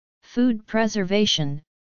Food preservation,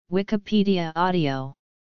 Wikipedia audio.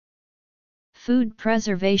 Food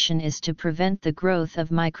preservation is to prevent the growth of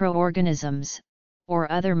microorganisms, or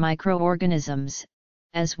other microorganisms,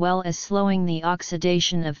 as well as slowing the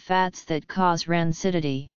oxidation of fats that cause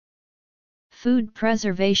rancidity. Food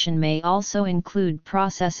preservation may also include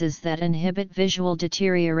processes that inhibit visual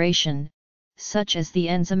deterioration, such as the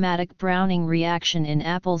enzymatic browning reaction in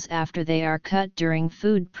apples after they are cut during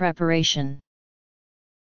food preparation.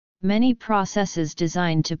 Many processes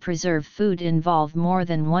designed to preserve food involve more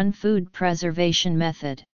than one food preservation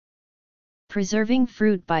method. Preserving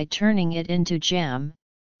fruit by turning it into jam,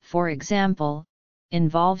 for example,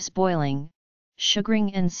 involves boiling,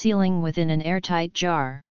 sugaring and sealing within an airtight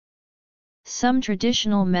jar. Some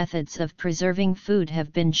traditional methods of preserving food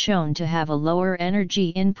have been shown to have a lower energy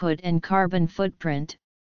input and carbon footprint,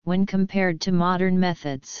 when compared to modern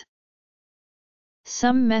methods.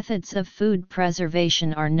 Some methods of food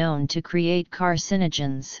preservation are known to create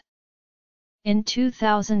carcinogens. In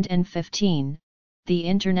 2015, the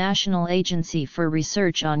International Agency for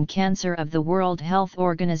Research on Cancer of the World Health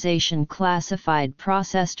Organization classified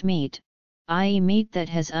processed meat, i.e. meat that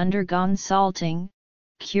has undergone salting,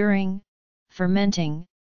 curing, fermenting,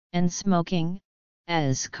 and smoking,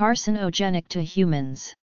 as carcinogenic to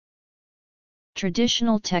humans.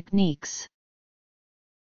 Traditional techniques.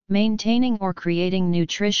 Maintaining or creating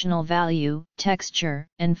nutritional value, texture,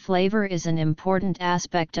 and flavor is an important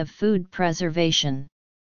aspect of food preservation.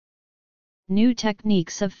 New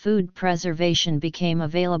techniques of food preservation became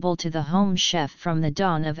available to the home chef from the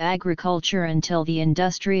dawn of agriculture until the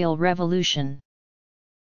Industrial Revolution.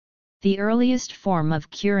 The earliest form of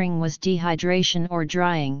curing was dehydration or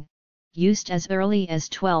drying, used as early as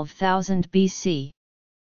 12,000 BC.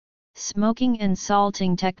 Smoking and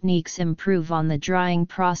salting techniques improve on the drying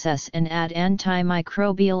process and add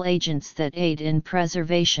antimicrobial agents that aid in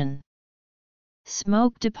preservation.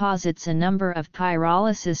 Smoke deposits a number of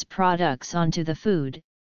pyrolysis products onto the food,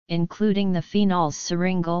 including the phenols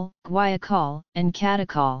syringol, guaiacol, and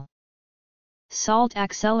catechol. Salt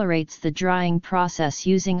accelerates the drying process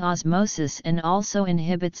using osmosis and also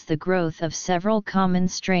inhibits the growth of several common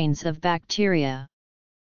strains of bacteria.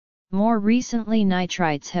 More recently,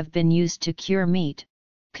 nitrites have been used to cure meat,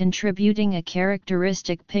 contributing a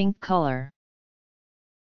characteristic pink color.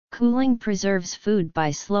 Cooling preserves food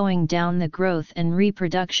by slowing down the growth and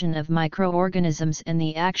reproduction of microorganisms and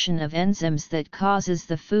the action of enzymes that causes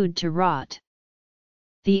the food to rot.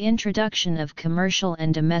 The introduction of commercial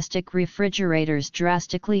and domestic refrigerators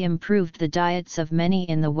drastically improved the diets of many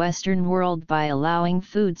in the Western world by allowing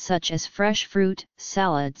food such as fresh fruit,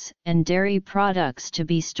 salads, and dairy products to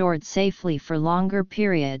be stored safely for longer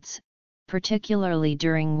periods, particularly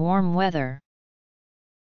during warm weather.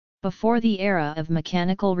 Before the era of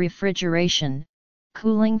mechanical refrigeration,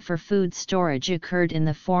 cooling for food storage occurred in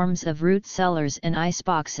the forms of root cellars and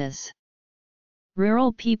iceboxes.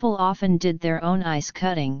 Rural people often did their own ice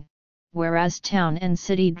cutting, whereas town and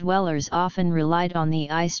city dwellers often relied on the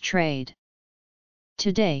ice trade.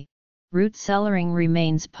 Today, root cellaring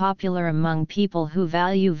remains popular among people who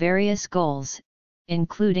value various goals,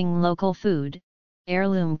 including local food,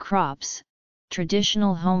 heirloom crops,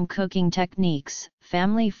 traditional home cooking techniques,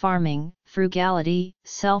 family farming, frugality,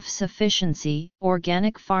 self-sufficiency,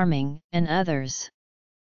 organic farming, and others.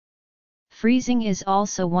 Freezing is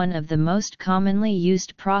also one of the most commonly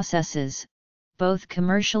used processes, both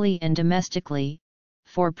commercially and domestically,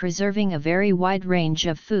 for preserving a very wide range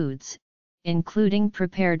of foods, including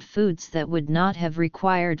prepared foods that would not have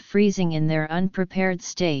required freezing in their unprepared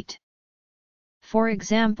state. For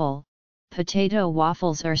example, potato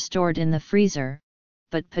waffles are stored in the freezer,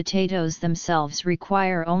 but potatoes themselves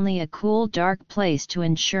require only a cool, dark place to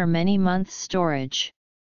ensure many months' storage.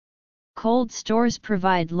 Cold stores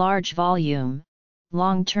provide large volume,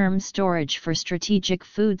 long-term storage for strategic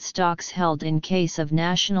food stocks held in case of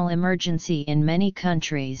national emergency in many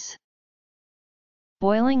countries.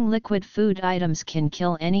 Boiling liquid food items can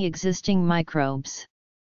kill any existing microbes.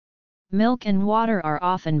 Milk and water are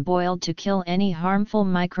often boiled to kill any harmful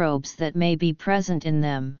microbes that may be present in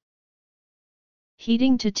them.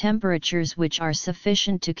 Heating to temperatures which are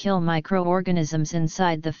sufficient to kill microorganisms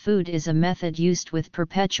inside the food is a method used with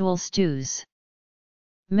perpetual stews.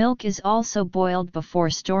 Milk is also boiled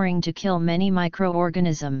before storing to kill many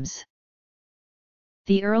microorganisms.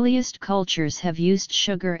 The earliest cultures have used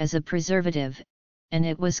sugar as a preservative, and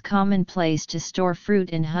it was commonplace to store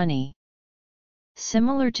fruit in honey.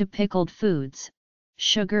 Similar to pickled foods,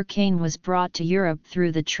 sugar cane was brought to Europe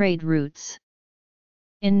through the trade routes.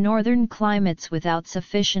 In northern climates without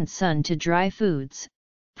sufficient sun to dry foods,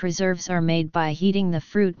 preserves are made by heating the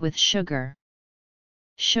fruit with sugar.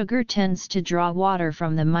 Sugar tends to draw water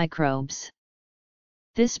from the microbes.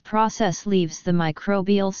 This process leaves the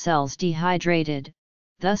microbial cells dehydrated,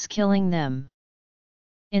 thus killing them.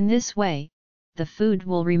 In this way, the food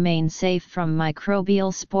will remain safe from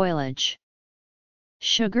microbial spoilage.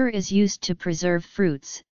 Sugar is used to preserve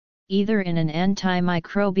fruits, either in an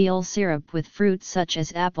antimicrobial syrup with fruits such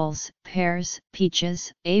as apples, pears,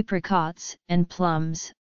 peaches, apricots, and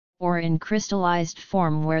plums, or in crystallized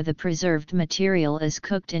form where the preserved material is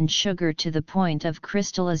cooked in sugar to the point of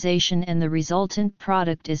crystallization and the resultant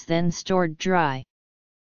product is then stored dry.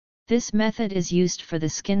 This method is used for the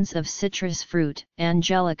skins of citrus fruit,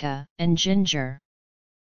 angelica, and ginger.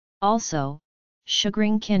 Also,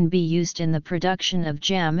 sugaring can be used in the production of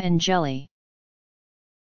jam and jelly.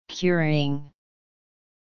 Curing.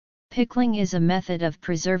 Pickling is a method of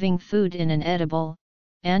preserving food in an edible,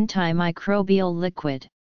 antimicrobial liquid.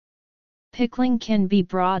 Pickling can be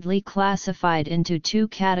broadly classified into two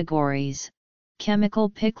categories: chemical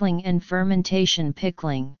pickling and fermentation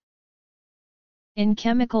pickling. In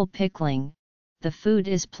chemical pickling, the food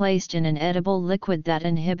is placed in an edible liquid that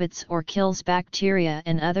inhibits or kills bacteria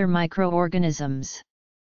and other microorganisms.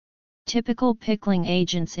 Typical pickling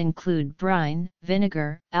agents include brine,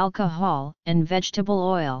 vinegar, alcohol, and vegetable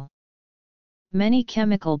oil. Many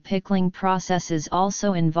chemical pickling processes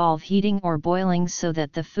also involve heating or boiling so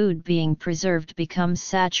that the food being preserved becomes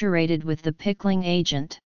saturated with the pickling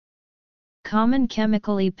agent. Common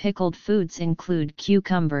chemically pickled foods include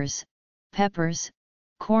cucumbers, peppers,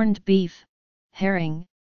 corned beef, herring,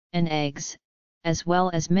 and eggs, as well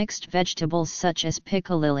as mixed vegetables such as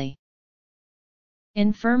piccalilli.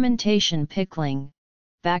 In fermentation pickling,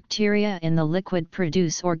 bacteria in the liquid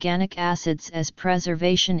produce organic acids as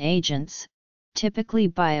preservation agents, typically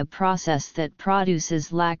by a process that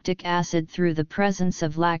produces lactic acid through the presence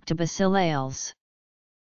of lactobacillus.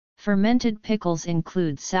 Fermented pickles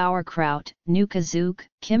include sauerkraut, nukazuke,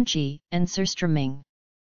 kimchi, and surströmming.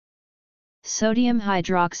 Sodium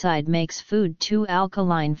hydroxide makes food too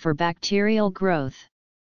alkaline for bacterial growth.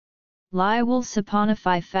 Lye will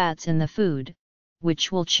saponify fats in the food,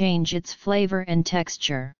 which will change its flavor and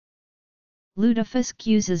texture. Lutefisk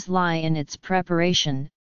uses lye in its preparation,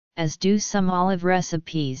 as do some olive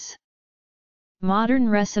recipes. Modern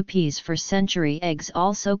recipes for century eggs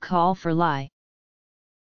also call for lye.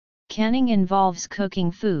 Canning involves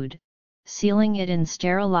cooking food, sealing it in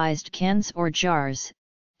sterilized cans or jars,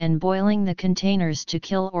 and boiling the containers to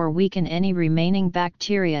kill or weaken any remaining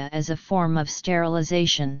bacteria as a form of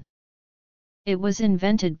sterilization. It was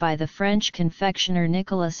invented by the French confectioner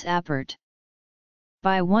Nicolas Appert.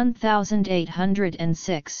 By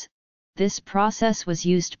 1806, this process was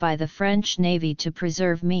used by the French Navy to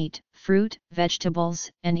preserve meat, fruit,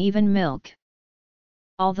 vegetables, and even milk.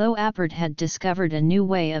 Although Appert had discovered a new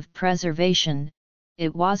way of preservation,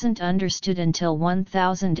 it wasn't understood until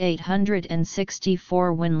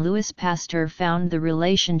 1864 when Louis Pasteur found the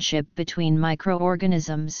relationship between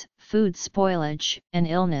microorganisms, food spoilage, and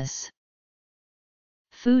illness.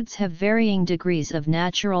 Foods have varying degrees of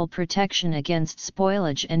natural protection against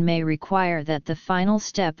spoilage and may require that the final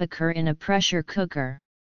step occur in a pressure cooker.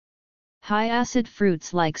 High-acid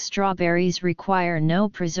fruits like strawberries require no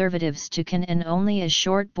preservatives to can and only a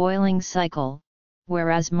short boiling cycle,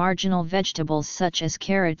 whereas marginal vegetables such as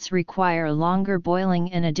carrots require longer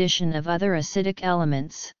boiling and addition of other acidic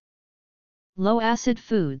elements. Low-acid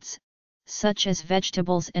foods, such as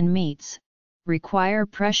vegetables and meats, require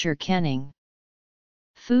pressure canning.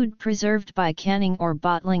 Food preserved by canning or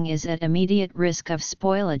bottling is at immediate risk of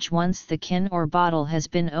spoilage once the can or bottle has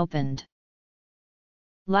been opened.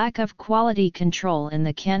 Lack of quality control in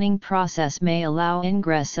the canning process may allow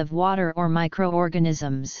ingress of water or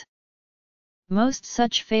microorganisms. Most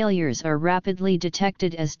such failures are rapidly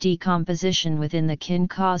detected as decomposition within the can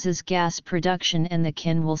causes gas production and the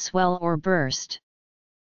can will swell or burst.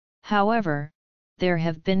 However, there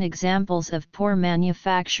have been examples of poor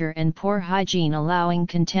manufacture and poor hygiene allowing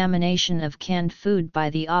contamination of canned food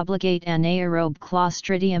by the obligate anaerobe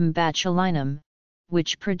Clostridium botulinum,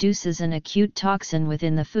 which produces an acute toxin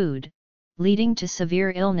within the food, leading to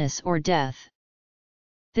severe illness or death.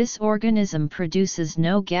 This organism produces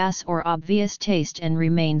no gas or obvious taste and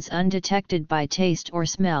remains undetected by taste or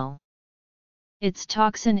smell. Its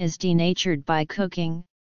toxin is denatured by cooking,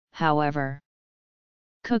 however.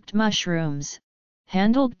 Cooked mushrooms,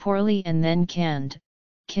 handled poorly and then canned,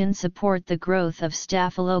 can support the growth of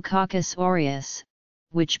Staphylococcus aureus,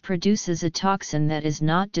 which produces a toxin that is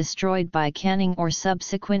not destroyed by canning or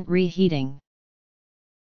subsequent reheating.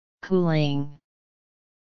 Cooling.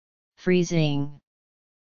 Freezing.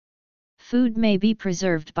 Food may be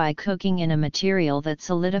preserved by cooking in a material that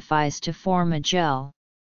solidifies to form a gel.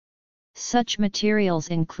 Such materials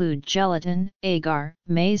include gelatin, agar,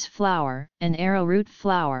 maize flour, and arrowroot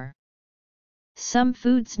flour. Some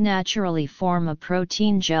foods naturally form a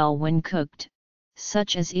protein gel when cooked,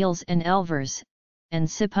 such as eels and elvers, and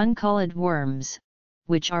sipunculid worms,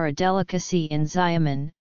 which are a delicacy in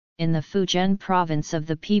Xiamen, in the Fujian province of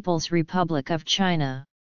the People's Republic of China.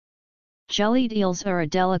 Jellied eels are a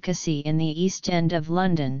delicacy in the East End of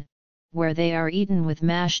London, where they are eaten with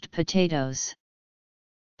mashed potatoes.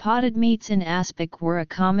 Potted meats in aspic were a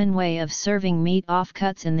common way of serving meat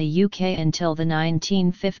offcuts in the UK until the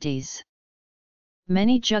 1950s.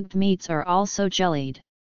 Many jugged meats are also jellied.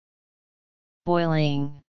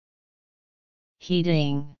 Boiling,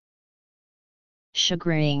 heating,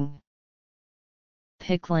 sugaring,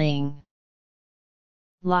 pickling.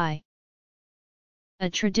 Lye. A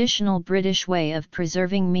traditional British way of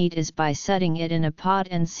preserving meat is by setting it in a pot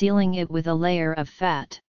and sealing it with a layer of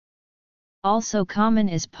fat. Also common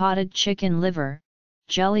is potted chicken liver.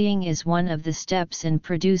 Jellying is one of the steps in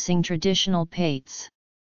producing traditional pates.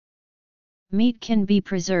 Meat can be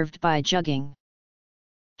preserved by jugging.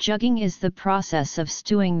 Jugging is the process of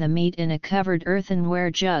stewing the meat in a covered earthenware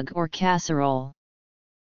jug or casserole.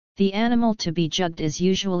 The animal to be jugged is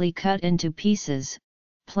usually cut into pieces,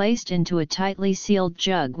 placed into a tightly sealed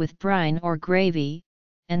jug with brine or gravy,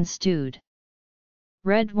 and stewed.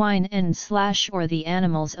 Red wine and/or the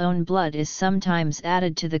animal's own blood is sometimes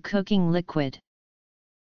added to the cooking liquid.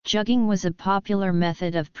 Jugging was a popular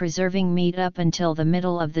method of preserving meat up until the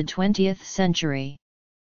middle of the 20th century.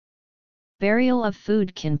 Burial of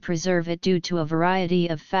food can preserve it due to a variety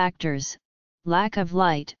of factors: lack of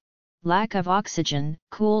light, lack of oxygen,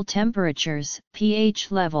 cool temperatures, pH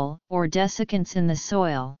level, or desiccants in the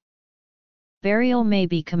soil. Burial may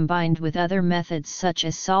be combined with other methods such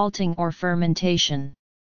as salting or fermentation.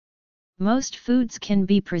 Most foods can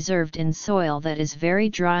be preserved in soil that is very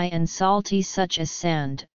dry and salty, such as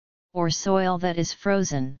sand, or soil that is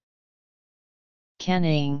frozen.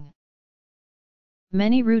 Canning.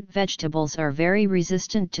 Many root vegetables are very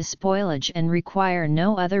resistant to spoilage and require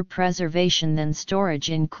no other preservation than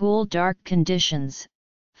storage in cool, dark conditions,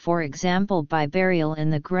 for example by burial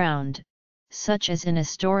in the ground, such as in a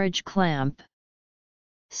storage clamp.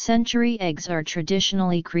 Century eggs are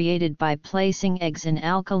traditionally created by placing eggs in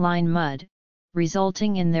alkaline mud,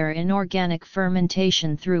 resulting in their inorganic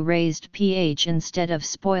fermentation through raised pH instead of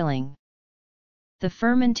spoiling. The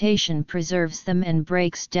fermentation preserves them and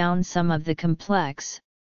breaks down some of the complex,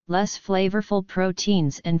 less flavorful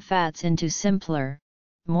proteins and fats into simpler,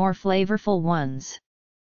 more flavorful ones.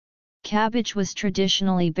 Cabbage was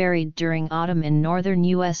traditionally buried during autumn in northern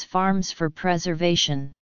U.S. farms for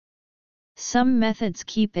preservation. Some methods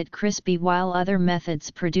keep it crispy while other methods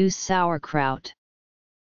produce sauerkraut.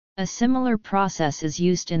 A similar process is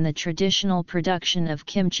used in the traditional production of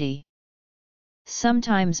kimchi.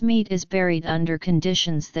 Sometimes meat is buried under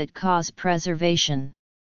conditions that cause preservation.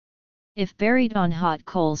 If buried on hot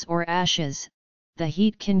coals or ashes, the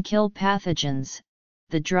heat can kill pathogens,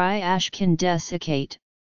 the dry ash can desiccate,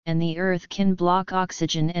 and the earth can block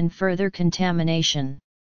oxygen and further contamination.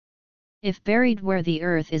 If buried where the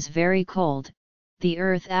earth is very cold, the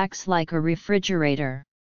earth acts like a refrigerator.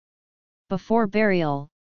 Before burial,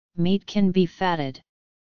 meat can be fatted.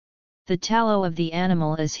 The tallow of the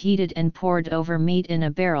animal is heated and poured over meat in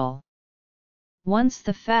a barrel. Once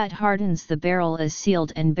the fat hardens, the barrel is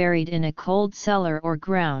sealed and buried in a cold cellar or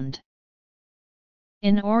ground.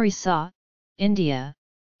 In Orissa, India,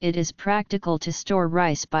 it is practical to store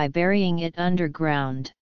rice by burying it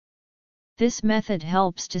underground. This method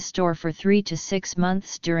helps to store for 3 to 6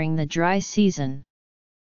 months during the dry season.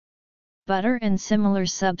 Butter and similar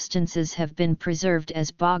substances have been preserved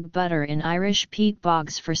as bog butter in Irish peat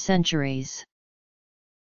bogs for centuries.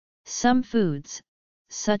 Some foods,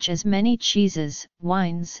 such as many cheeses,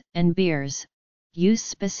 wines, and beers, use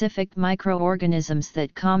specific microorganisms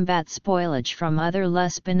that combat spoilage from other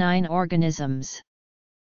less benign organisms.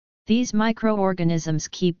 These microorganisms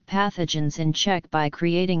keep pathogens in check by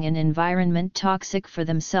creating an environment toxic for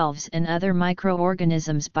themselves and other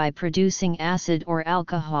microorganisms by producing acid or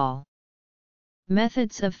alcohol.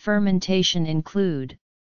 Methods of fermentation include,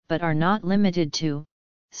 but are not limited to,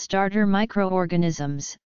 starter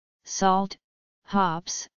microorganisms, salt,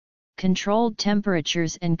 hops, controlled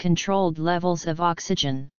temperatures and controlled levels of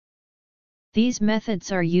oxygen. These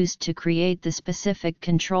methods are used to create the specific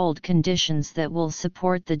controlled conditions that will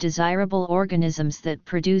support the desirable organisms that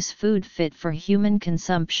produce food fit for human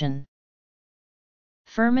consumption.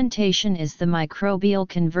 Fermentation is the microbial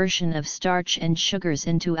conversion of starch and sugars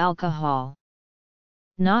into alcohol.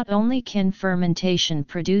 Not only can fermentation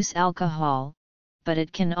produce alcohol, but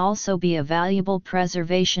it can also be a valuable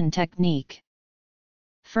preservation technique.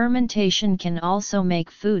 Fermentation can also make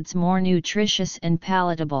foods more nutritious and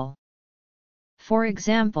palatable. For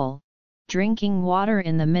example, drinking water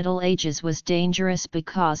in the Middle Ages was dangerous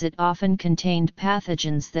because it often contained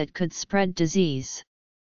pathogens that could spread disease.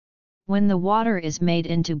 When the water is made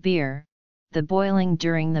into beer, the boiling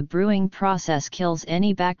during the brewing process kills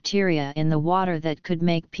any bacteria in the water that could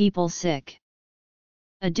make people sick.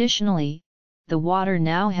 Additionally, the water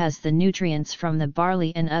now has the nutrients from the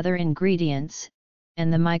barley and other ingredients,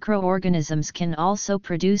 and the microorganisms can also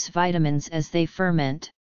produce vitamins as they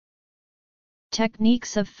ferment.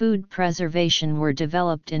 Techniques of food preservation were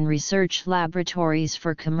developed in research laboratories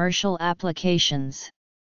for commercial applications.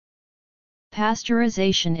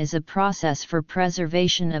 Pasteurization is a process for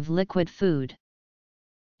preservation of liquid food.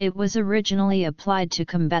 It was originally applied to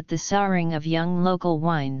combat the souring of young local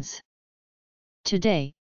wines.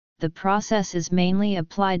 Today, the process is mainly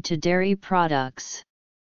applied to dairy products.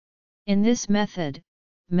 In this method,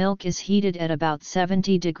 milk is heated at about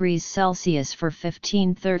 70 degrees Celsius for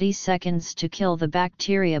 15–30 seconds to kill the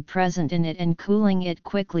bacteria present in it and cooling it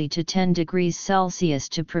quickly to 10 degrees Celsius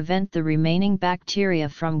to prevent the remaining bacteria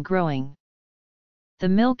from growing. The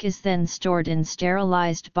milk is then stored in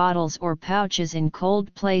sterilized bottles or pouches in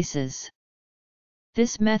cold places.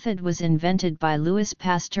 This method was invented by Louis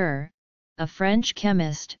Pasteur, a French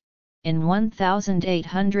chemist, in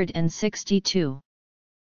 1862.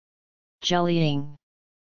 Jellying.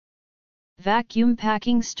 Vacuum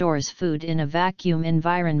packing stores food in a vacuum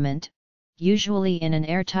environment, usually in an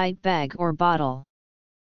airtight bag or bottle.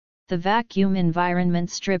 The vacuum environment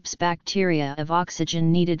strips bacteria of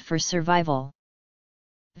oxygen needed for survival.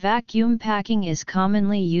 Vacuum packing is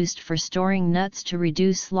commonly used for storing nuts to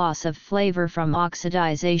reduce loss of flavor from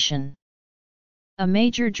oxidization. A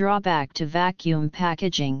major drawback to vacuum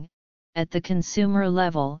packaging, at the consumer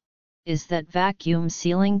level, is that vacuum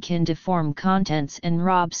sealing can deform contents and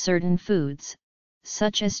rob certain foods,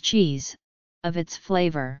 such as cheese, of its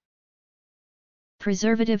flavor.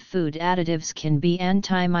 Preservative food additives can be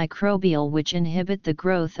antimicrobial, which inhibit the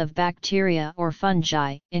growth of bacteria or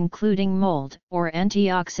fungi, including mold, or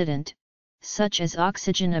antioxidant, such as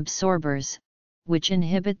oxygen absorbers, which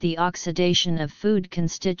inhibit the oxidation of food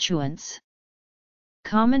constituents.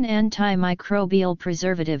 Common antimicrobial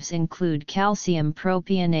preservatives include calcium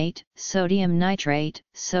propionate, sodium nitrite,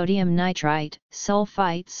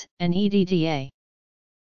 sulfites, and EDTA.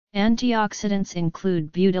 Antioxidants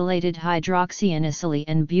include butylated hydroxyanisole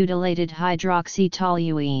and butylated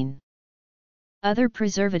hydroxytoluene. Other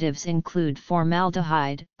preservatives include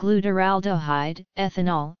formaldehyde, glutaraldehyde,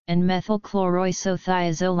 ethanol, and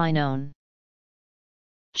methylchloroisothiazolinone.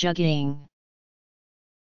 Jugging.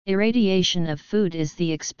 Irradiation of food is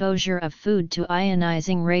the exposure of food to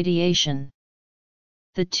ionizing radiation.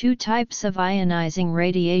 The two types of ionizing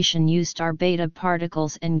radiation used are beta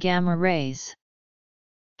particles and gamma rays.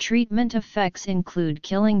 Treatment effects include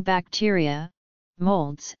killing bacteria,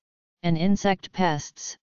 molds, and insect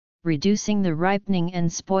pests, reducing the ripening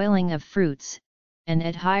and spoiling of fruits, and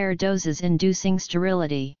at higher doses inducing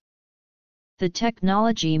sterility. The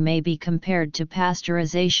technology may be compared to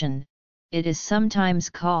pasteurization. It is sometimes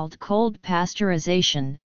called cold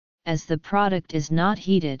pasteurization, as the product is not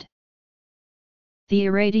heated. The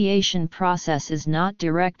irradiation process is not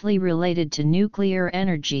directly related to nuclear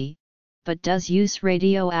energy, but does use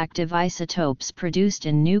radioactive isotopes produced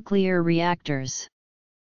in nuclear reactors.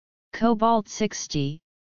 Cobalt-60,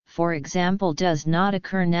 for example, does not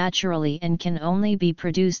occur naturally and can only be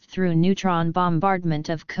produced through neutron bombardment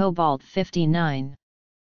of cobalt-59.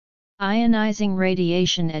 Ionizing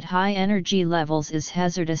radiation at high energy levels is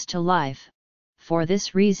hazardous to life. For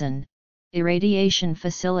this reason, irradiation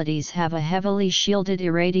facilities have a heavily shielded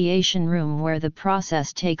irradiation room where the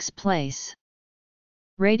process takes place.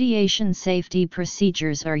 Radiation safety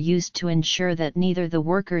procedures are used to ensure that neither the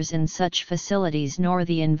workers in such facilities nor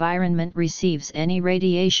the environment receives any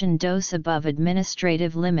radiation dose above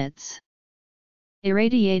administrative limits.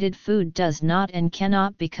 Irradiated food does not and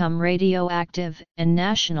cannot become radioactive, and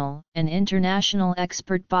national and international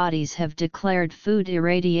expert bodies have declared food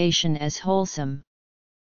irradiation as wholesome.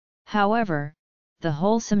 However, the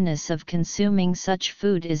wholesomeness of consuming such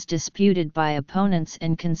food is disputed by opponents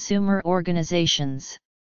and consumer organizations.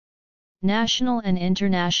 National and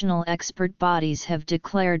international expert bodies have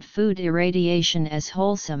declared food irradiation as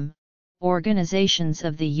wholesome. Organizations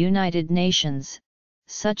of the United Nations,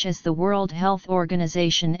 such as the World Health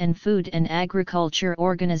Organization and Food and Agriculture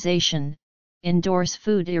Organization, endorse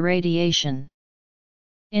food irradiation.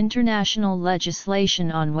 International legislation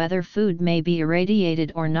on whether food may be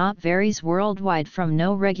irradiated or not varies worldwide, from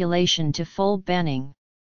no regulation to full banning.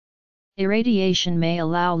 Irradiation may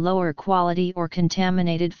allow lower quality or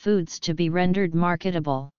contaminated foods to be rendered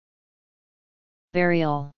marketable.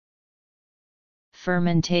 Burial.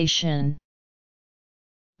 Fermentation.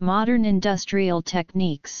 Modern industrial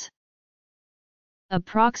techniques.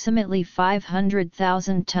 Approximately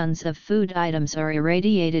 500,000 tons of food items are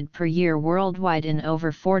irradiated per year worldwide in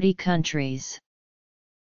over 40 countries.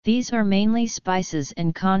 These are mainly spices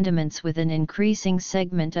and condiments, with an increasing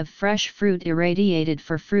segment of fresh fruit irradiated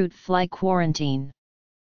for fruit fly quarantine.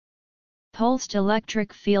 Pulsed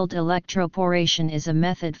electric field electroporation is a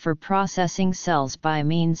method for processing cells by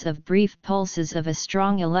means of brief pulses of a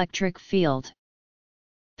strong electric field.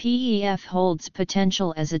 PEF holds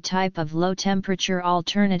potential as a type of low-temperature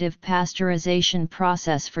alternative pasteurization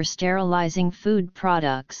process for sterilizing food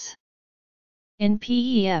products. In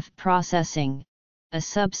PEF processing, a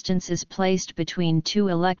substance is placed between two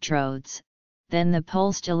electrodes, then the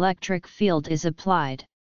pulsed electric field is applied.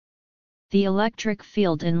 The electric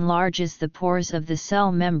field enlarges the pores of the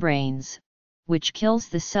cell membranes, which kills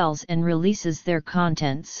the cells and releases their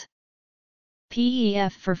contents.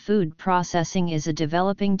 PEF for food processing is a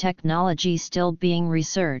developing technology still being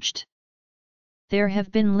researched. There have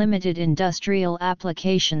been limited industrial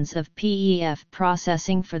applications of PEF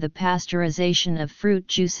processing for the pasteurization of fruit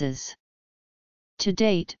juices. To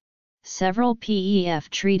date, several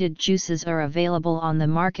PEF-treated juices are available on the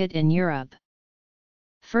market in Europe.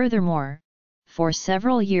 Furthermore, for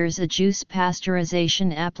several years a juice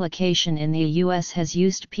pasteurization application in the US has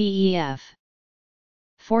used PEF.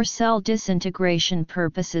 For cell disintegration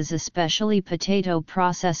purposes, especially potato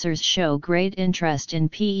processors show great interest in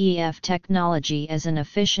PEF technology as an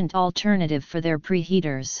efficient alternative for their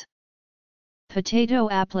preheaters. Potato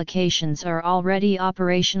applications are already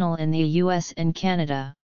operational in the US and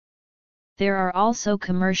Canada. There are also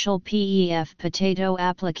commercial PEF potato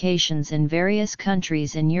applications in various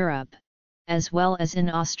countries in Europe, as well as in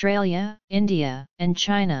Australia, India, and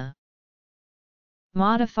China.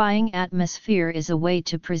 Modifying atmosphere is a way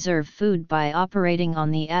to preserve food by operating on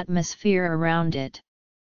the atmosphere around it.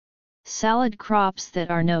 Salad crops that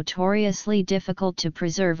are notoriously difficult to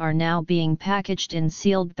preserve are now being packaged in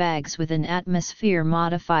sealed bags with an atmosphere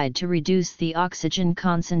modified to reduce the oxygen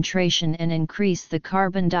concentration and increase the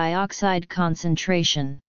carbon dioxide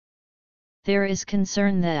concentration. There is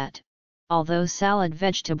concern that, although salad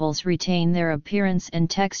vegetables retain their appearance and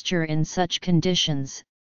texture in such conditions,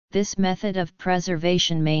 this method of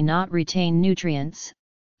preservation may not retain nutrients,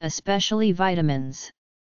 especially vitamins.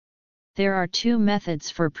 There are two methods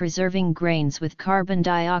for preserving grains with carbon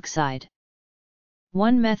dioxide.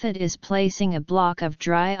 One method is placing a block of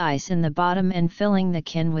dry ice in the bottom and filling the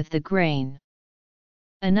can with the grain.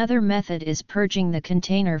 Another method is purging the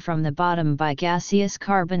container from the bottom by gaseous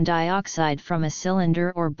carbon dioxide from a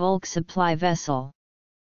cylinder or bulk supply vessel.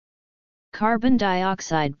 Carbon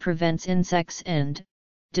dioxide prevents insects and,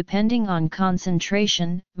 depending on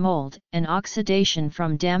concentration, mold and oxidation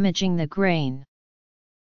from damaging the grain.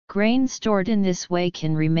 Grain stored in this way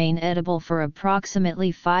can remain edible for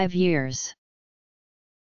approximately 5 years.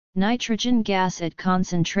 Nitrogen gas at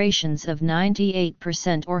concentrations of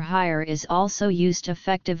 98% or higher is also used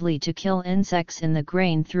effectively to kill insects in the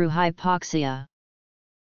grain through hypoxia.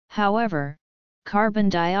 However, carbon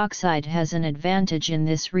dioxide has an advantage in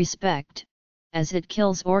this respect, as it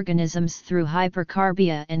kills organisms through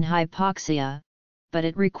hypercarbia and hypoxia, but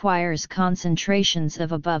it requires concentrations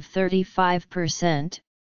of above 35%,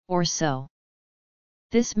 or so.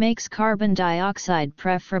 This makes carbon dioxide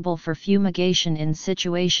preferable for fumigation in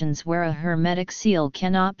situations where a hermetic seal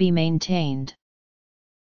cannot be maintained.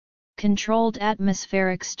 Controlled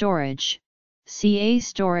atmospheric storage, CA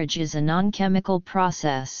storage, is a non-chemical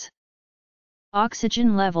process.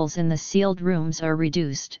 Oxygen levels in the sealed rooms are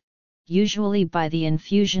reduced, usually by the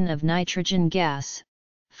infusion of nitrogen gas,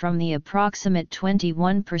 from the approximate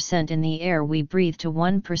 21% in the air we breathe to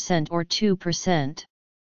 1% or 2%.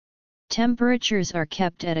 Temperatures are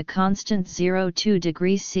kept at a constant 0-2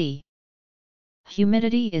 degrees C.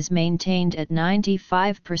 Humidity is maintained at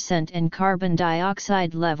 95% and carbon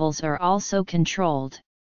dioxide levels are also controlled.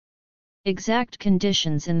 Exact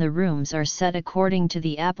conditions in the rooms are set according to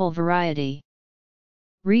the apple variety.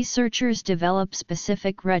 Researchers develop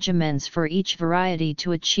specific regimens for each variety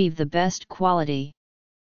to achieve the best quality.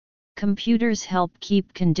 Computers help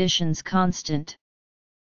keep conditions constant.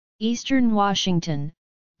 Eastern Washington,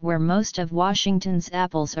 where most of Washington's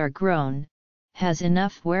apples are grown, has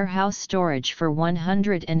enough warehouse storage for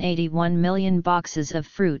 181 million boxes of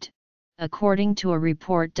fruit, according to a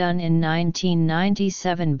report done in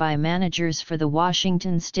 1997 by managers for the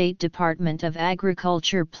Washington State Department of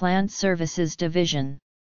Agriculture Plant Services Division.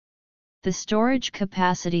 The storage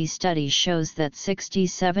capacity study shows that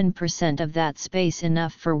 67% of that space,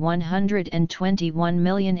 enough for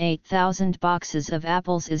 121,008,000 boxes of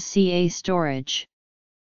apples, is CA storage.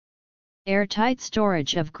 Airtight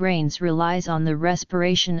storage of grains relies on the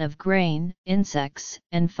respiration of grain, insects,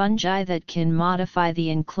 and fungi that can modify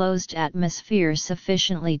the enclosed atmosphere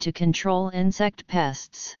sufficiently to control insect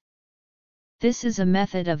pests. This is a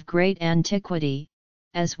method of great antiquity,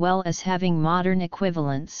 as well as having modern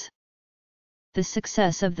equivalents. The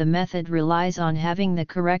success of the method relies on having the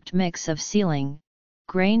correct mix of sealing,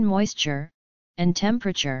 grain moisture, and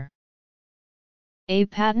temperature. A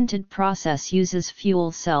patented process uses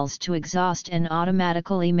fuel cells to exhaust and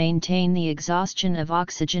automatically maintain the exhaustion of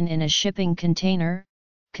oxygen in a shipping container,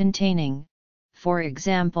 containing, for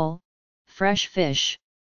example, fresh fish.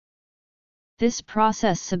 This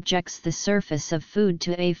process subjects the surface of food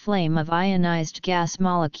to a flame of ionized gas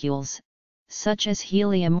molecules, such as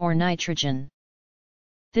helium or nitrogen.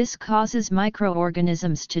 This causes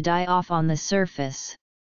microorganisms to die off on the surface.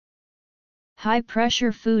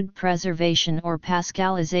 High-pressure food preservation or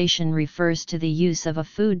pascalization refers to the use of a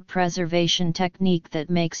food preservation technique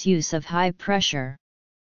that makes use of high pressure.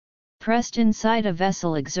 Pressed inside a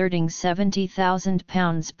vessel exerting 70,000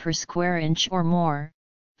 pounds per square inch or more,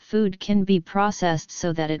 food can be processed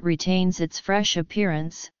so that it retains its fresh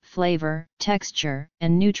appearance, flavor, texture,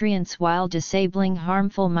 and nutrients while disabling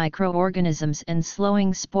harmful microorganisms and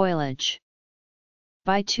slowing spoilage.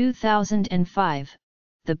 By 2005,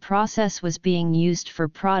 the process was being used for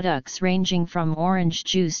products ranging from orange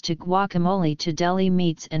juice to guacamole to deli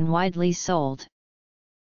meats and widely sold.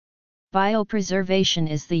 Biopreservation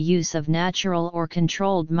is the use of natural or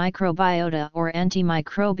controlled microbiota or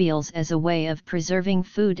antimicrobials as a way of preserving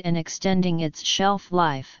food and extending its shelf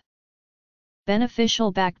life.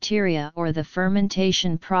 Beneficial bacteria or the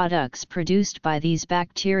fermentation products produced by these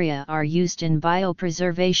bacteria are used in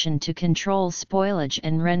biopreservation to control spoilage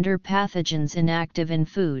and render pathogens inactive in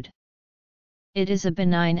food. It is a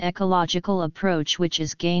benign ecological approach which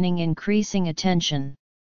is gaining increasing attention.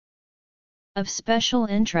 Of special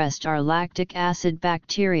interest are lactic acid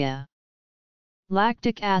bacteria.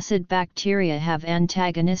 Lactic acid bacteria have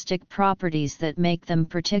antagonistic properties that make them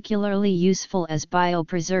particularly useful as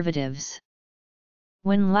biopreservatives.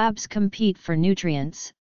 When labs compete for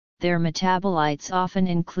nutrients, their metabolites often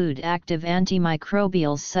include active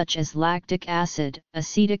antimicrobials such as lactic acid,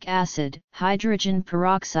 acetic acid, hydrogen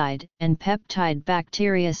peroxide, and peptide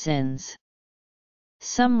bacteriocins.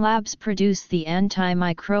 Some labs produce the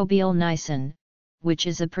antimicrobial niacin, which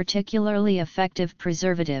is a particularly effective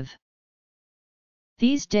preservative.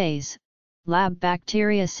 These days, lab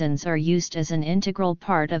bacteriocins are used as an integral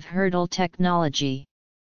part of hurdle technology.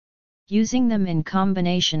 Using them in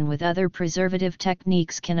combination with other preservative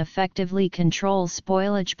techniques can effectively control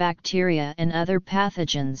spoilage bacteria and other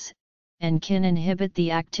pathogens, and can inhibit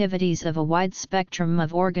the activities of a wide spectrum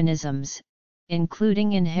of organisms,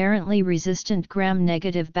 including inherently resistant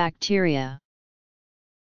gram-negative bacteria.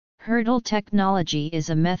 Hurdle technology is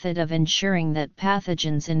a method of ensuring that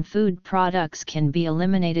pathogens in food products can be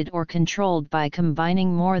eliminated or controlled by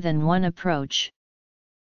combining more than one approach.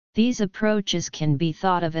 These approaches can be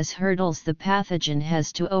thought of as hurdles the pathogen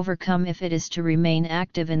has to overcome if it is to remain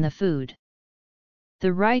active in the food.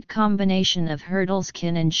 The right combination of hurdles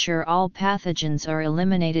can ensure all pathogens are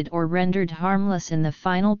eliminated or rendered harmless in the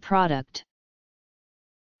final product.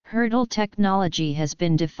 Hurdle technology has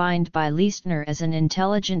been defined by Leistner as an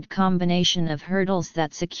intelligent combination of hurdles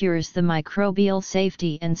that secures the microbial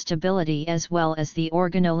safety and stability as well as the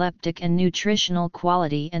organoleptic and nutritional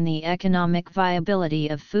quality and the economic viability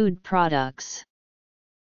of food products.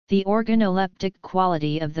 The organoleptic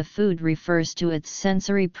quality of the food refers to its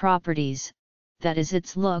sensory properties, that is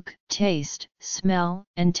its look, taste, smell,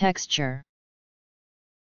 and texture.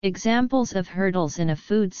 Examples of hurdles in a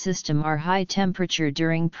food system are high temperature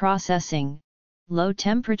during processing, low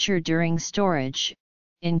temperature during storage,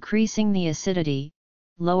 increasing the acidity,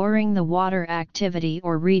 lowering the water activity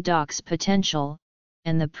or redox potential,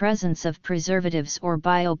 and the presence of preservatives or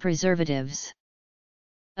biopreservatives.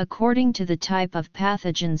 According to the type of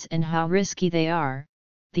pathogens and how risky they are,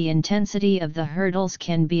 the intensity of the hurdles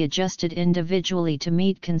can be adjusted individually to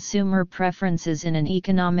meet consumer preferences in an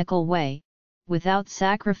economical way, without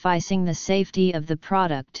sacrificing the safety of the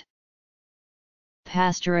product.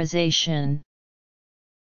 Pasteurization,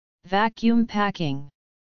 vacuum packing,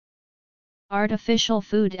 artificial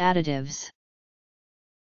food additives,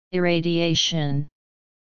 irradiation.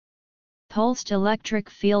 Pulsed electric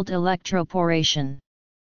field electroporation.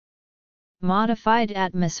 Modified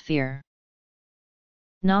atmosphere.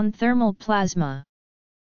 Non-thermal plasma.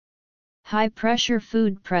 High-pressure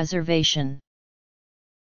food preservation.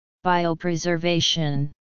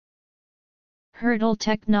 Biopreservation. Hurdle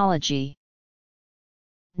technology.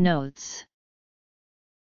 Notes.